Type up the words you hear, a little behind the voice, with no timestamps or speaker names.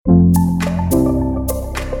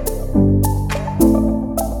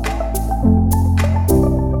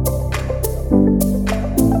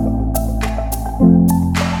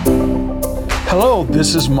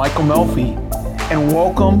This is Michael Melfi, and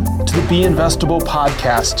welcome to the Be Investable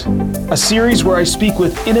podcast, a series where I speak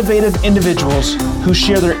with innovative individuals who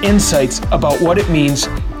share their insights about what it means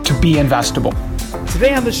to be investable.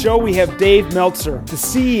 Today on the show, we have Dave Meltzer, the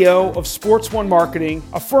CEO of Sports One Marketing,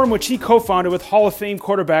 a firm which he co-founded with Hall of Fame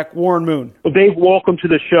quarterback Warren Moon. Well, Dave, welcome to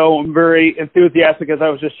the show. I'm very enthusiastic, as I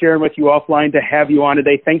was just sharing with you offline, to have you on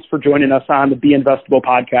today. Thanks for joining us on the Be Investable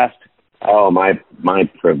podcast. Oh, my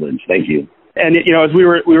privilege. Thank you. And, you know, as we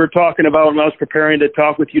were talking about when I was preparing to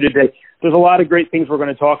talk with you today, there's a lot of great things we're going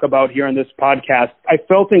to talk about here on this podcast. I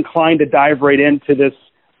felt inclined to dive right into this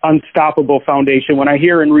Unstoppable Foundation. When I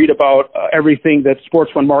hear and read about everything that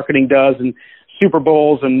Sports One Marketing does and Super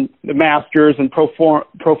Bowls and the Masters and Pro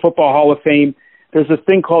Football Hall of Fame, there's this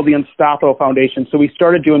thing called the Unstoppable Foundation. So we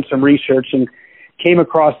started doing some research and came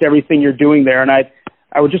across everything you're doing there. And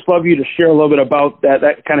I would just love you to share a little bit about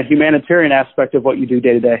that kind of humanitarian aspect of what you do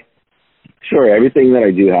day to day. Sure. Everything that I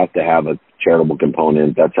do has to have a charitable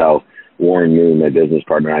component. That's how Warren Moon, my business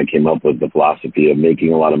partner, and I came up with the philosophy of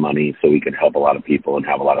making a lot of money so we could help a lot of people and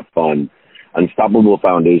have a lot of fun. Unstoppable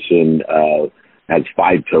Foundation has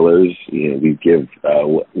 5 pillars. You know, we give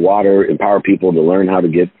water, empower people to learn how to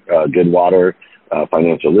get good water,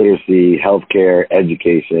 financial literacy, healthcare,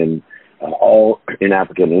 education, all in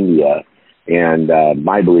Africa and India. And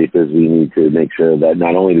my belief is we need to make sure that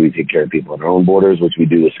not only do we take care of people in our own borders, which we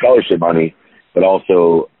do with scholarship money, but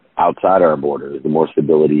also outside our borders. The more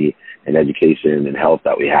stability and education and health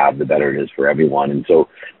that we have, the better it is for everyone. And so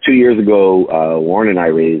 2 years ago, Warren and I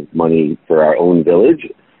raised money for our own village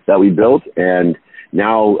that we built. And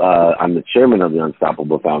now I'm the chairman of the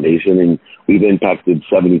Unstoppable Foundation, and we've impacted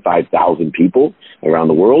 75,000 people around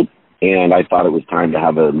the world. And I thought it was time to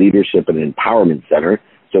have a leadership and empowerment center.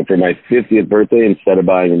 So for my 50th birthday, instead of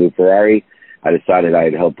buying a new Ferrari, I decided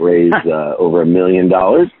I'd help raise over $1 million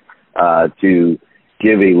to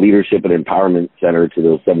give a leadership and empowerment center to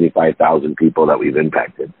those 75,000 people that we've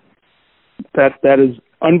impacted. That is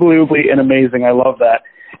unbelievably and amazing. I love that.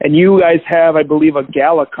 And you guys have, I believe, a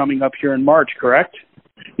gala coming up here in March, correct?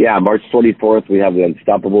 Yeah, March 24th, we have the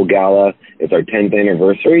Unstoppable Gala. It's our 10th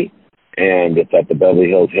anniversary, and it's at the Beverly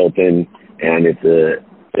Hills Hilton, and it's an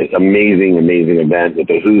amazing event with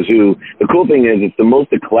the who's who. The cool thing is it's the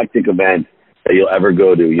most eclectic event that you'll ever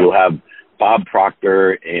go to. You'll have Bob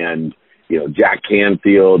Proctor and, you know, Jack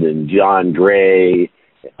Canfield and John Gray,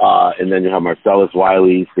 and then you have Marcellus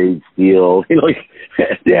Wiley, Sage Steele. You know,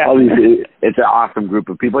 yeah. It's an awesome group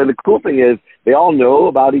of people. And the cool thing is they all know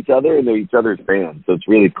about each other and they're each other's fans. So it's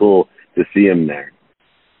really cool to see them there.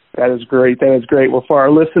 That is great. That is great. Well, for our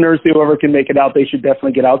listeners, whoever can make it out, they should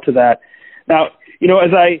definitely get out to that. Now, you know,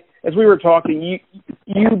 as we were talking,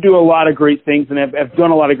 you do a lot of great things and have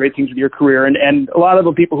done a lot of great things with your career, and a lot of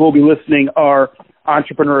the people who will be listening are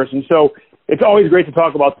entrepreneurs, and so it's always great to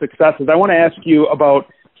talk about successes. I want to ask you about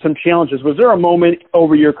some challenges. Was there a moment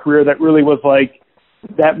over your career that really was like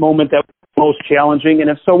that moment that was most challenging, and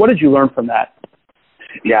if so, what did you learn from that?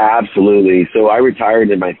 Yeah, absolutely. So I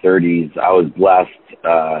retired in my 30s. I was blessed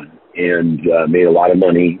and made a lot of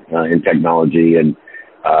money in technology, and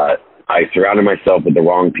I surrounded myself with the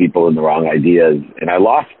wrong people and the wrong ideas, and I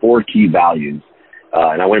lost 4 key values,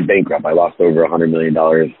 and I went bankrupt. I lost over $100 million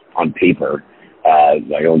on paper.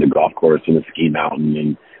 I owned a golf course and a ski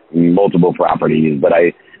mountain and multiple properties, but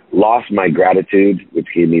I lost my gratitude, which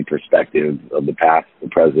gave me perspective of the past, the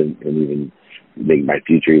present, and even make my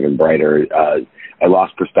future even brighter. I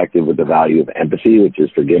lost perspective with the value of empathy, which is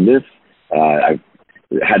forgiveness. I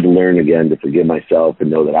had to learn again to forgive myself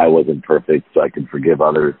and know that I wasn't perfect so I could forgive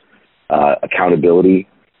others. Accountability.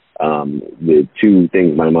 The 2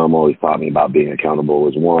 things my mom always taught me about being accountable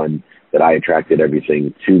was, 1, that I attracted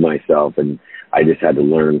everything to myself and I just had to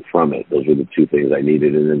learn from it. Those were the 2 things I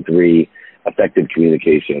needed. And then 3, effective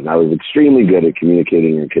communication. I was extremely good at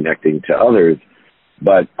communicating and connecting to others,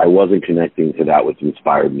 but I wasn't connecting to that which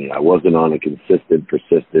inspired me. I wasn't on a consistent,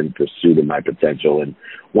 persistent pursuit of my potential. And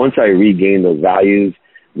once I regained those values,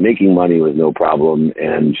 making money was no problem,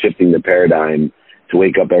 and shifting the paradigm to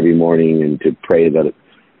wake up every morning and to pray that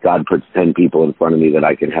God puts 10 people in front of me that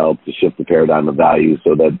I can help, to shift the paradigm of value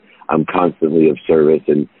so that I'm constantly of service.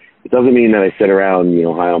 And it doesn't mean that I sit around, you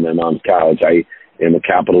know, high on my mom's couch. I am a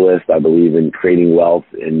capitalist. I believe in creating wealth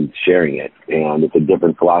and sharing it. And it's a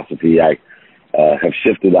different philosophy. I have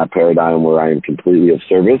shifted that paradigm where I am completely of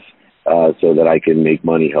service so that I can make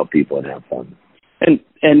money, help people, and have fun.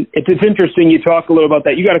 And it's interesting you talk a little about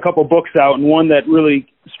that. You got a couple books out, and one that really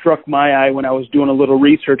struck my eye when I was doing a little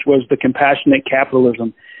research was The Compassionate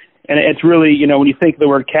Capitalism. And it's really, you know, when you think of the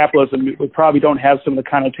word capitalism, we probably don't have some of the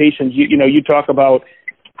connotations. You talk about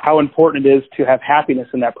how important it is to have happiness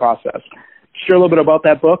in that process. share a little bit about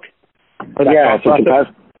that book?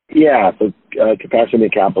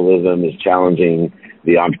 Compassionate capitalism is challenging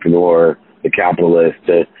the entrepreneur, the capitalist,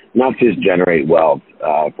 to not just generate wealth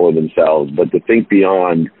for themselves, but to think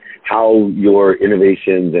beyond how your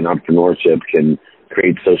innovations and entrepreneurship can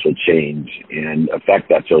create social change and affect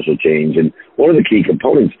that social change. And one of the key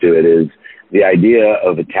components to it is the idea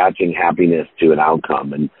of attaching happiness to an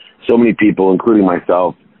outcome. And so many people, including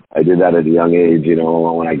myself, I did that at a young age.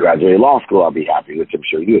 When I graduate law school, I'll be happy, which I'm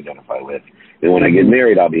sure you identify with. And when I get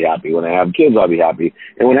married, I'll be happy. When I have kids, I'll be happy.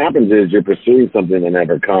 And what happens is you're pursuing something that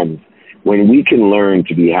never comes. When we can learn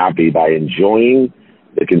to be happy by enjoying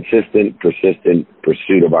the consistent, persistent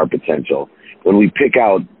pursuit of our potential, when we pick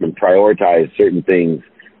out and prioritize certain things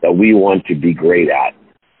that we want to be great at,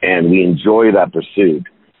 and we enjoy that pursuit,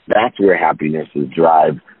 that's where happiness is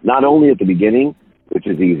derived, not only at the beginning, which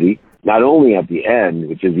is easy, not only at the end,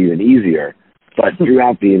 which is even easier, but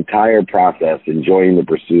throughout the entire process, enjoying the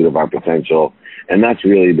pursuit of our potential. And that's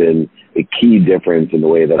really been a key difference in the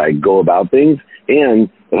way that I go about things, and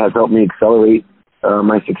it has helped me accelerate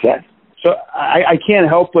my success. So I can't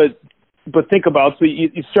help but think about, so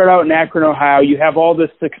you start out in Akron, Ohio, you have all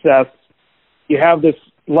this success, you have this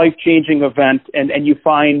life-changing event, and you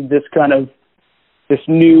find this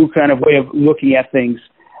new kind of way of looking at things.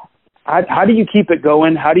 How do you keep it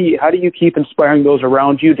going? How do you keep inspiring those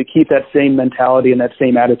around you to keep that same mentality and that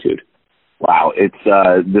same attitude? Wow, it's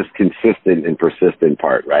this consistent and persistent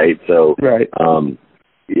part, right? So right.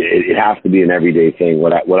 It has to be an everyday thing.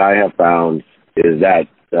 What I have found is that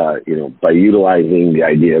by utilizing the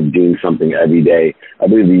idea of doing something every day, I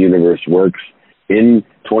believe the universe works in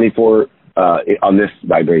 24 on this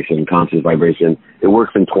vibration, conscious vibration. It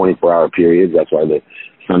works in 24-hour periods. That's why the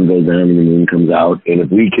sun goes down and the moon comes out. And if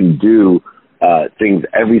we can do things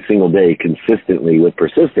every single day consistently with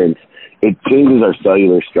persistence, it changes our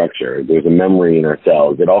cellular structure. There's a memory in our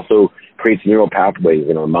cells. It also creates neural pathways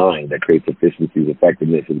in our mind that creates efficiencies,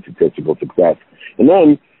 effectiveness, and statistical success. And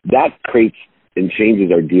then that creates and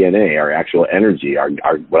changes our DNA, our actual energy, our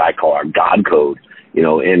what I call our God code.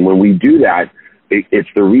 And when we do that, it's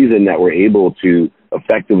the reason that we're able to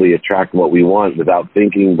effectively attract what we want without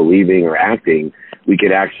thinking, believing, or acting. We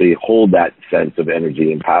can actually hold that sense of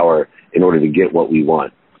energy and power in order to get what we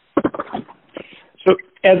want. So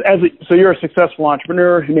so you're a successful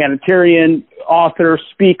entrepreneur, humanitarian, author,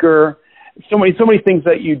 speaker, so many things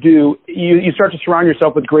that you do. You start to surround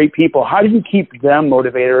yourself with great people. How do you keep them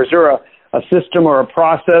motivated? Is there a system or a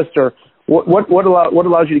process, or what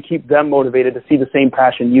allows you to keep them motivated to see the same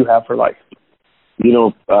passion you have for life?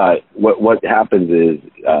 What happens is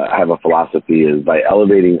I have a philosophy is by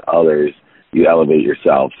elevating others, you elevate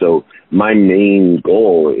yourself. So my main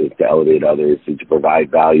goal is to elevate others and to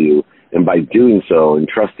provide value. And by doing so and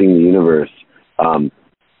trusting the universe,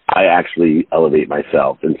 I actually elevate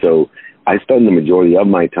myself. And so I spend the majority of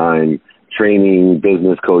my time training,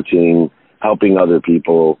 business coaching, helping other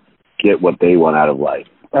people get what they want out of life.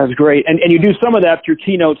 That's great. And you do some of that through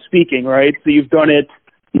keynote speaking, right? So you've done it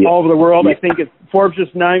all over the world. I think Forbes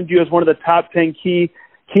just named you as one of the top 10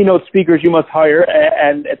 keynote speakers you must hire,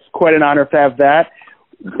 and it's quite an honor to have that.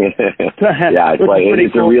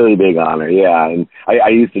 It's cool. A really big honor. Yeah, and I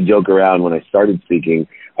used to joke around when I started speaking,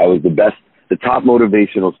 I was the top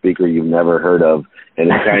motivational speaker you've never heard of, and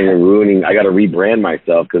it's kind of ruining. I got to rebrand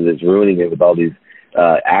myself because it's ruining it with all these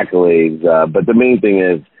accolades. But the main thing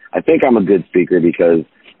is, I think I'm a good speaker because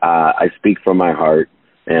I speak from my heart,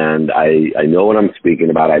 and I know what I'm speaking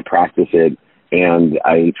about. I practice it, and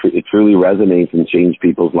it truly resonates and changes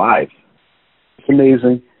people's lives. It's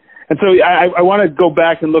amazing. And so I want to go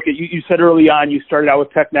back and look at, you said early on you started out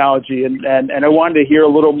with technology, and I wanted to hear a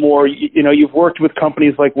little more. You've worked with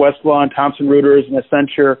companies like Westlaw and Thomson Reuters and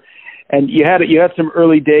Accenture, and you had some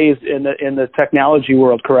early days in the technology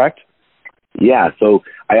world, correct? Yeah, so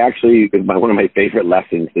one of my favorite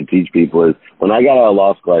lessons to teach people is when I got out of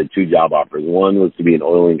law school, I had two job offers. One was to be an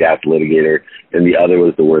oil and gas litigator, and the other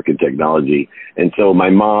was to work in technology. And so my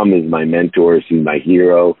mom is my mentor. She's my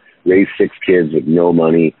hero, raised 6 kids with no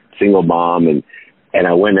money, single mom, and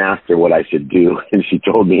I went and asked her what I should do, and she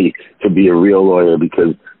told me to be a real lawyer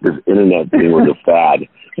because this internet thing was a fad.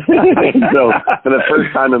 So for the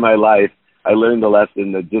first time in my life, I learned the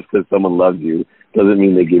lesson that just because someone loves you doesn't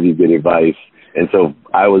mean they give you good advice. And so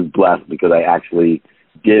I was blessed because I actually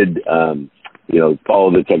did,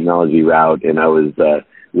 follow the technology route, and I was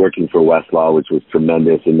working for Westlaw, which was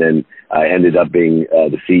tremendous. And then I ended up being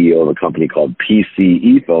the CEO of a company called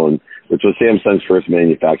PCE Phone, which was Samsung's first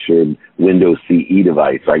manufactured Windows CE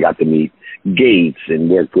device. So I got to meet Gates and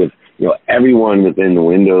worked with everyone within the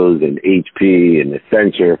Windows and HP and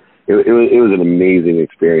Accenture. It was an amazing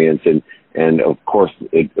experience, and And of course,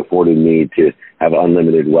 it afforded me to have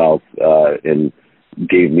unlimited wealth and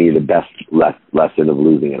gave me the best lesson of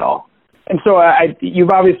losing it all. And so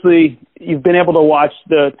you've been able to watch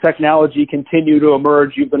the technology continue to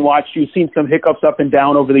emerge. You've seen some hiccups up and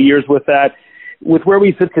down over the years with that. With where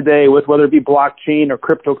we sit today, with whether it be blockchain or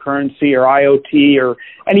cryptocurrency or IoT or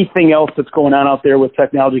anything else that's going on out there with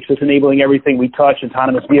technology, because it's enabling everything we touch,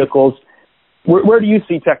 autonomous vehicles. Where do you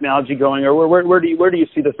see technology going, or where do you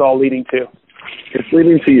see this all leading to? It's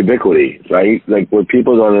leading to ubiquity, right? Like, what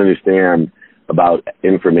people don't understand about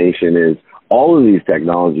information is all of these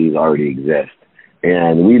technologies already exist,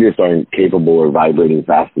 and we just aren't capable or vibrating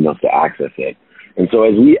fast enough to access it. And so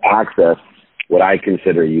as we access what I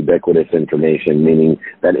consider ubiquitous information, meaning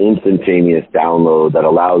that instantaneous download that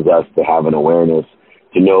allows us to have an awareness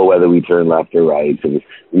to know whether we turn left or right, to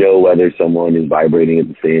know whether someone is vibrating at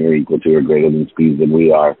the same or equal to or greater than speed than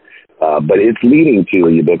we are. But it's leading to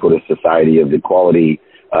a ubiquitous society of equality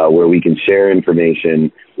where we can share information,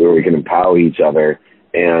 where we can empower each other.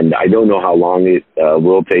 And I don't know how long it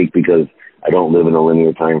will take, because I don't live in a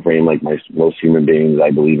linear time frame like most human beings.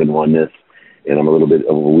 I believe in oneness, and I'm a little bit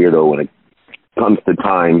of a weirdo when it comes to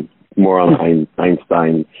time, more on the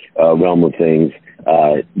Einstein realm of things.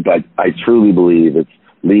 But I truly believe it's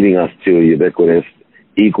leading us to a ubiquitous,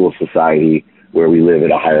 equal society where we live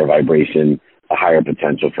at a higher vibration, a higher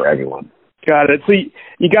potential for everyone. Got it. So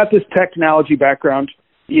you got this technology background.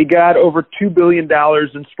 You got over $2 billion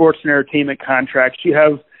in sports and entertainment contracts. You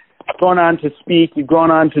have gone on to speak. You've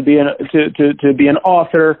gone on to be an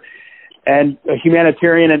author and a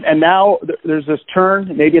humanitarian. And now there's this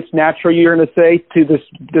turn, maybe it's natural, you're going to say, to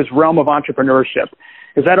this realm of entrepreneurship.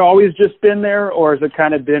 Has that always just been there, or has it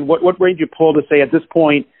kind of been, what made you pull to say at this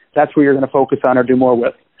point that's where you're going to focus on or do more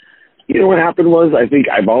with? You know, what happened was, I think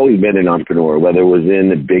I've always been an entrepreneur, whether it was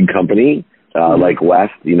in a big company like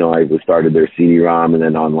West. You know, I started their CD-ROM and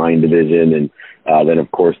then online division, and then,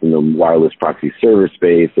 of course, in the wireless proxy server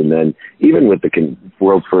space, and then even with the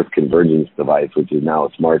world's first convergence device, which is now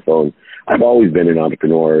a smartphone. I've always been an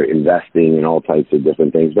entrepreneur, investing in all types of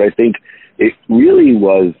different things. But I think it really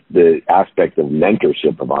was the aspect of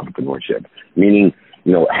mentorship of entrepreneurship, meaning,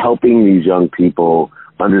 you know, helping these young people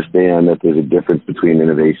understand that there's a difference between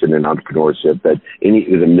innovation and entrepreneurship, that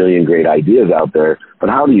there's a million great ideas out there, but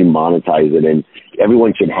how do you monetize it? And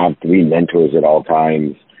everyone should have 3 mentors at all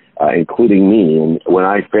times, including me. And when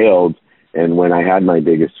I failed and when I had my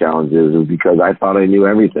biggest challenges, it was because I thought I knew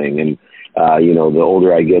everything. And, you know, the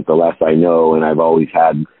older I get, the less I know. And I've always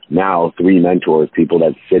had now 3 mentors, people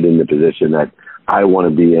that sit in the position that I want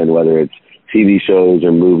to be in, whether it's TV shows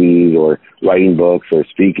or movies or writing books or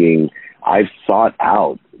speaking. I've sought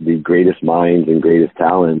out the greatest minds and greatest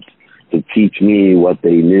talents to teach me what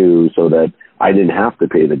they knew so that I didn't have to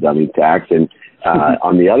pay the dummy tax. And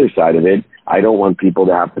on the other side of it, I don't want people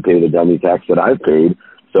to have to pay the dummy tax that I've paid.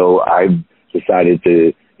 So I've decided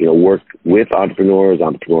to, you know, work with entrepreneurs,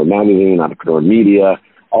 Entrepreneur Magazine, Entrepreneur Media,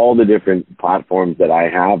 all the different platforms that I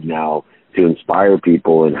have now to inspire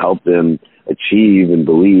people and help them achieve and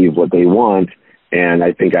believe what they want. And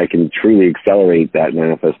I think I can truly accelerate that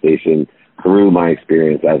manifestation through my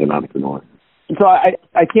experience as an entrepreneur. So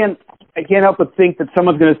I can't help but think that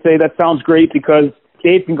someone's going to say that sounds great, because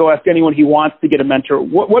Dave can go ask anyone he wants to get a mentor.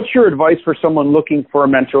 What's your advice for someone looking for a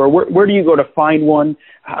mentor? Where do you go to find one?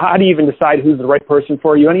 How do you even decide who's the right person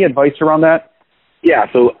for you? Any advice around that?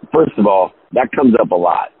 Yeah. So first of all, that comes up a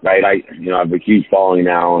lot, right? I have a huge following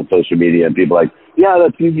now on social media, and people are like, yeah,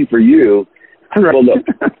 that's easy for you. Well, look,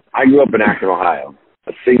 I grew up in Akron, Ohio,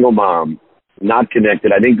 a single mom, not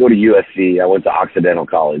connected. I didn't go to USC. I went to Occidental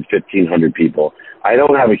College, 1,500 people. I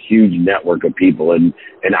don't have a huge network of people, and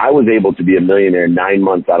I was able to be a millionaire 9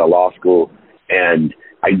 months out of law school, and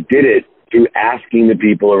I did it through asking the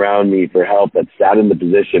people around me for help that sat in the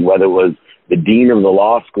position, whether it was the dean of the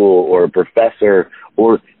law school or a professor,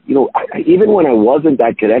 or, you know, even when I wasn't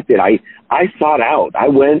that connected, I sought out. I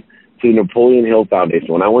went to Napoleon Hill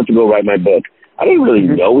Foundation. When I went to go write my book, I didn't really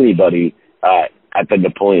know anybody at the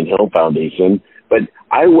Napoleon Hill Foundation, but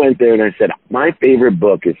I went there and I said, my favorite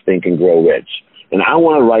book is Think and Grow Rich. And I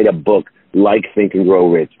want to write a book like Think and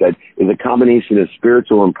Grow Rich that is a combination of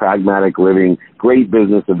spiritual and pragmatic living, great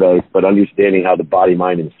business advice, but understanding how the body,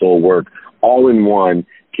 mind, and soul work all in one.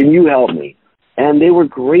 Can you help me? And they were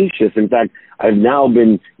gracious. In fact, I've now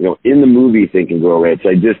been, you know, in the movie Think and Grow Rich.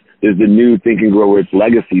 There's the new Think and Grow Rich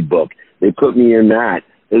legacy book. They put me in that,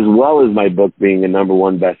 as well as my book being a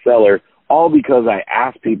 #1 bestseller, all because I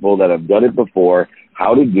asked people that have done it before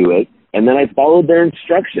how to do it, and then I followed their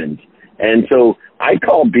instructions. And so I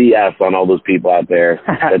call BS on all those people out there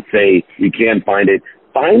that say you can't find it.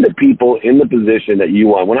 Find the people in the position that you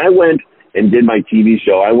want. When I went and did my TV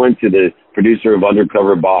show, I went to the producer of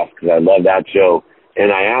Undercover Boss, because I love that show,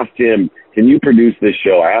 and I asked him, can you produce this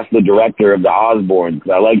show? I asked the director of The Osbournes,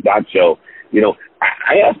 because I like that show. You know,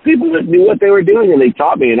 I asked people that knew what they were doing, and they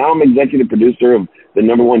taught me, and now I'm executive producer of the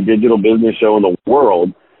 #1 digital business show in the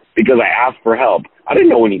world because I asked for help. I didn't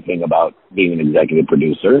know anything about being an executive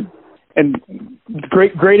producer. And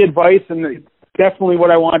great advice, and definitely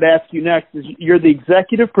what I wanted to ask you next is you're the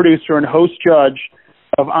executive producer and host judge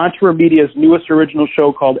of EntreMedia's newest original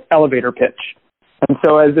show called Elevator Pitch. And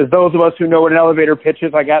so as those of us who know what an elevator pitch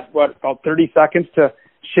is, I got, about 30 seconds to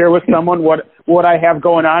share with someone what I have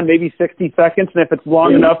going on, maybe 60 seconds. And if it's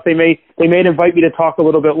long enough, they may invite me to talk a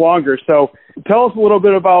little bit longer. So tell us a little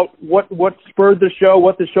bit about what spurred the show,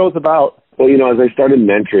 what the show's about. Well, you know, as I started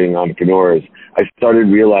mentoring entrepreneurs, I started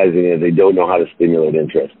realizing that they don't know how to stimulate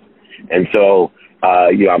interest. And so,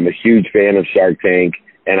 you know, I'm a huge fan of Shark Tank,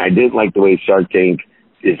 and I didn't like the way Shark Tank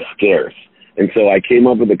is scarce. And so I came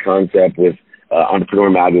up with a concept with Entrepreneur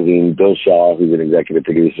Magazine, Bill Shaw, who's an executive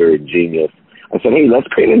producer and genius. I said, hey, let's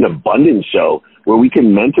create an abundance show where we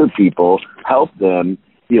can mentor people, help them,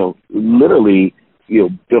 you know, literally, you know,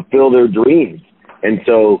 fulfill their dreams. And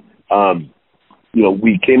so, you know,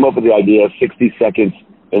 we came up with the idea of 60 seconds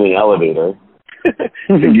in an elevator.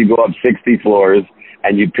 So you go up 60 floors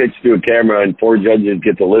and you pitch to a camera and 4 judges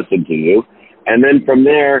get to listen to you. And then from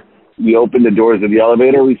there, we open the doors of the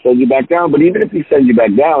elevator, we send you back down. But even if we send you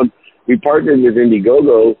back down, we partnered with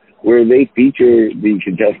Indiegogo where they feature the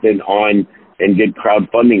contestant on and get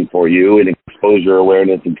crowdfunding for you and exposure,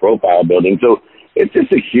 awareness, and profile building. So it's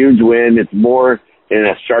just a huge win. It's more in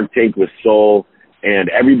a Shark Tank with soul, and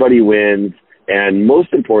everybody wins. And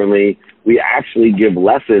most importantly, we actually give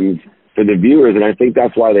lessons for the viewers, and I think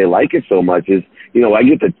that's why they like it so much is, you know, I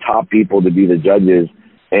get the top people to be the judges,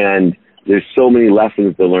 and there's so many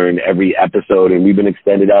lessons to learn every episode, and we've been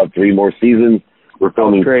extended out 3 more seasons. We're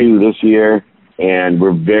filming 2 this year, and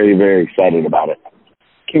we're very, very excited about it.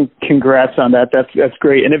 Congrats on that. That's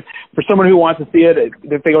great. And if for someone who wants to see it,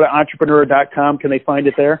 if they go to entrepreneur.com, can they find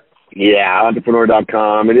it there? Yeah,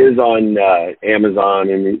 entrepreneur.com. It is on Amazon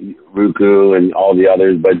and Roku and all the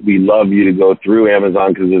others, but we love you to go through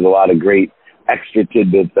Amazon because there's a lot of great extra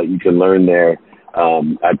tidbits that you can learn there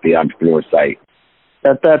at the Entrepreneur site.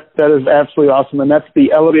 That is absolutely awesome, and that's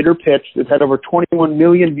the elevator pitch. It's had over 21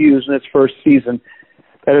 million views in its first season.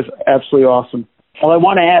 That is absolutely awesome. Well, I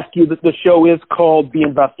want to ask you that the show is called Be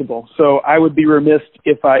Investable, so I would be remiss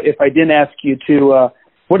if I didn't ask you to.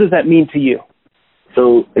 What does that mean to you?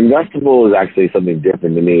 So investable is actually something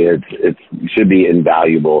different to me. It should be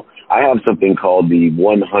invaluable. I have something called the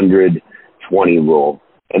 120 rule.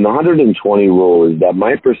 And the 120 rule is that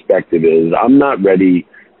my perspective is I'm not ready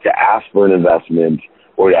to ask for an investment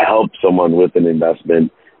or to help someone with an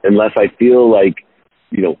investment unless I feel like,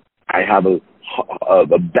 you know, I have a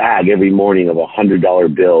bag every morning of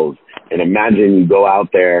 $100 bills. And imagine you go out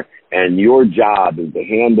there and your job is to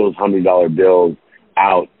hand those $100 bills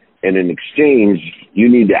out. And in exchange, you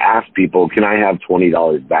need to ask people, can I have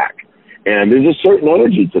 $20 back? And there's a certain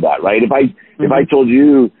energy to that, right? If I told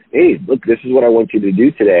you, hey, look, this is what I want you to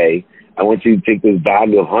do today. I want you to take this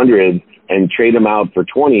bag of hundreds and trade them out for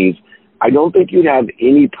 20s. I don't think you'd have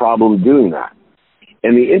any problem doing that.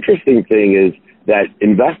 And the interesting thing is that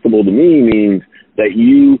investable to me means that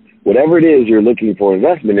you, whatever it is you're looking for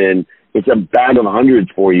investment in, it's a bag of hundreds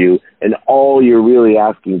for you, and all you're really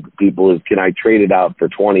asking people is, can I trade it out for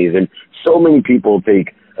 20s? And so many people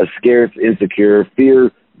take a scarce, insecure,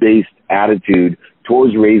 fear-based attitude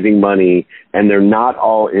towards raising money, and they're not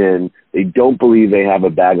all in. They don't believe they have a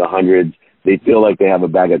bag of hundreds. They feel like they have a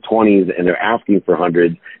bag of 20s, and they're asking for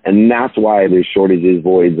hundreds, and that's why there's shortages,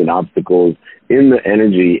 voids, and obstacles in the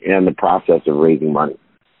energy and the process of raising money.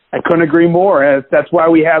 I couldn't agree more. That's why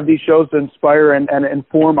we have these shows to inspire and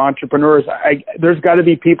inform entrepreneurs. There's got to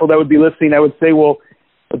be people that would be listening that would say, well,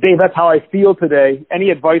 Dave, that's how I feel today. Any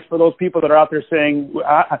advice for those people that are out there saying,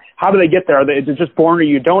 how do they get there? Is it just born or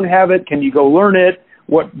you don't have it? Can you go learn it?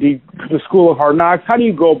 What the School of Hard Knocks? How do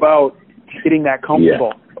you go about getting that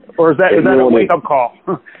comfortable? Yeah. Or is that a wake-up call?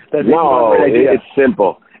 No, it's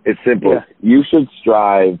simple. It's simple. Yeah. You should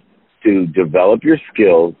strive to develop your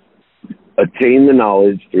skills, attain the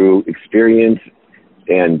knowledge through experience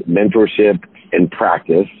and mentorship and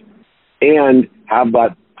practice, and have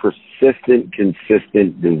that persistent,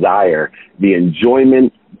 consistent desire, the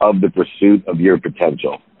enjoyment of the pursuit of your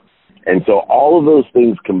potential. And so all of those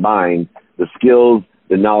things combined, the skills,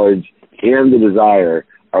 the knowledge, and the desire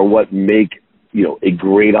are what make, you know, a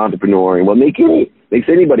great entrepreneur and what make makes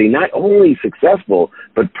anybody not only successful,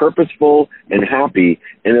 but purposeful and happy,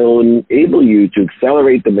 and it will enable you to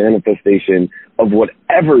accelerate the manifestation of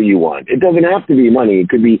whatever you want. It doesn't have to be money. It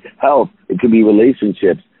could be health. It could be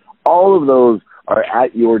relationships. All of those are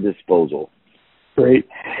at your disposal. Great.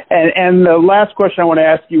 And the last question I want to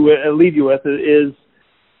ask you, leave you with, is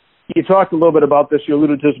you talked a little bit about this. You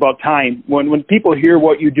alluded to this about time. When people hear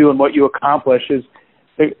what you do and what you accomplish, does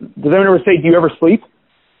anyone ever say, do you ever sleep?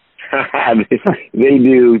 They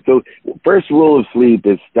do. So first rule of sleep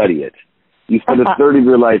is study it. You spend a third of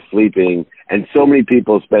your life sleeping, and so many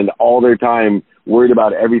people spend all their time worried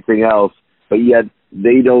about everything else, but yet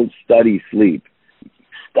they don't study sleep.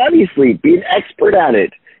 Study sleep. Be an expert at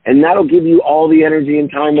it, and that'll give you all the energy and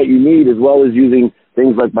time that you need, as well as using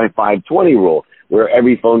things like my 5-20 rule, where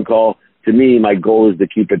every phone call to me, my goal is to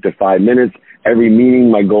keep it to 5 minutes. Every meeting,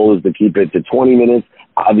 my goal is to keep it to 20 minutes.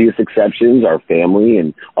 Obvious exceptions are family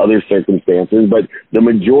and other circumstances, but the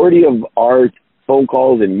majority of our phone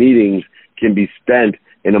calls and meetings can be spent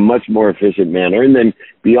in a much more efficient manner. And then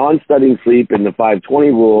beyond studying sleep and the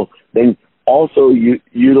 5-20 rule, then also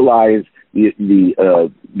utilize being a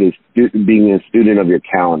student of your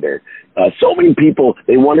calendar. So many people,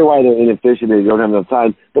 they wonder why they're inefficient and they don't have enough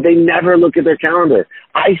time, but they never look at their calendar.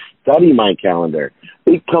 I study my calendar.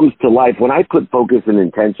 It comes to life. When I put focus and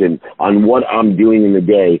intention on what I'm doing in the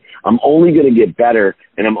day, I'm only going to get better,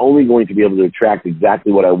 and I'm only going to be able to attract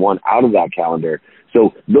exactly what I want out of that calendar.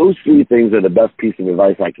 So those 3 things are the best piece of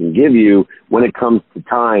advice I can give you when it comes to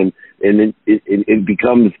time, and it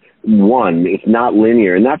becomes one. It's not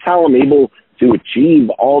linear, and that's how I'm able to achieve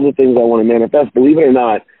all the things I want to manifest. Believe it or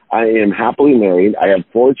not, I am happily married. I have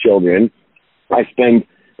 4 children. I spend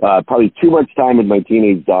probably too much time with my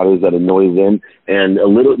teenage daughters that annoys them, and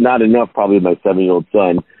not enough probably with my 7-year-old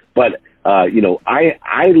son. But, I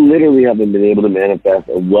literally haven't been able to manifest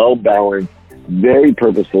a well-balanced, very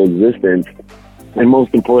purposeful existence. And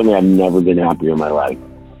most importantly, I've never been happier in my life.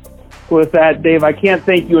 With that, Dave, I can't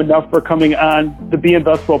thank you enough for coming on the Be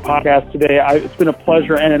Investable podcast today. It's been a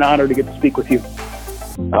pleasure and an honor to get to speak with you.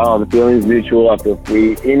 Oh, the feeling's mutual. I feel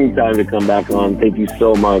free anytime to come back on. Thank you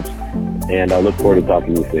so much, and I look forward to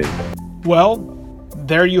talking to you soon. Well,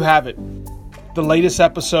 there you have it, the latest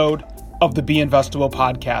episode of the Be Investable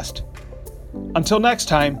podcast. Until next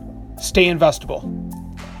time, stay investable.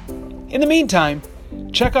 In the meantime,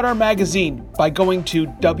 check out our magazine by going to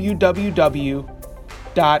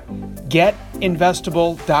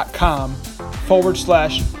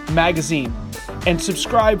www.getinvestable.com/magazine and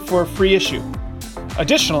subscribe for a free issue.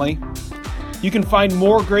 Additionally, you can find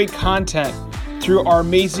more great content through our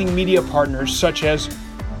amazing media partners such as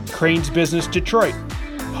Crane's Business Detroit,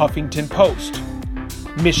 Huffington Post,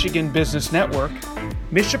 Michigan Business Network,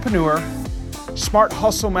 Michipreneur, Smart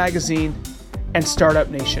Hustle Magazine, and Startup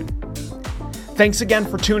Nation. Thanks again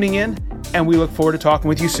for tuning in, and we look forward to talking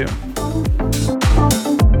with you soon.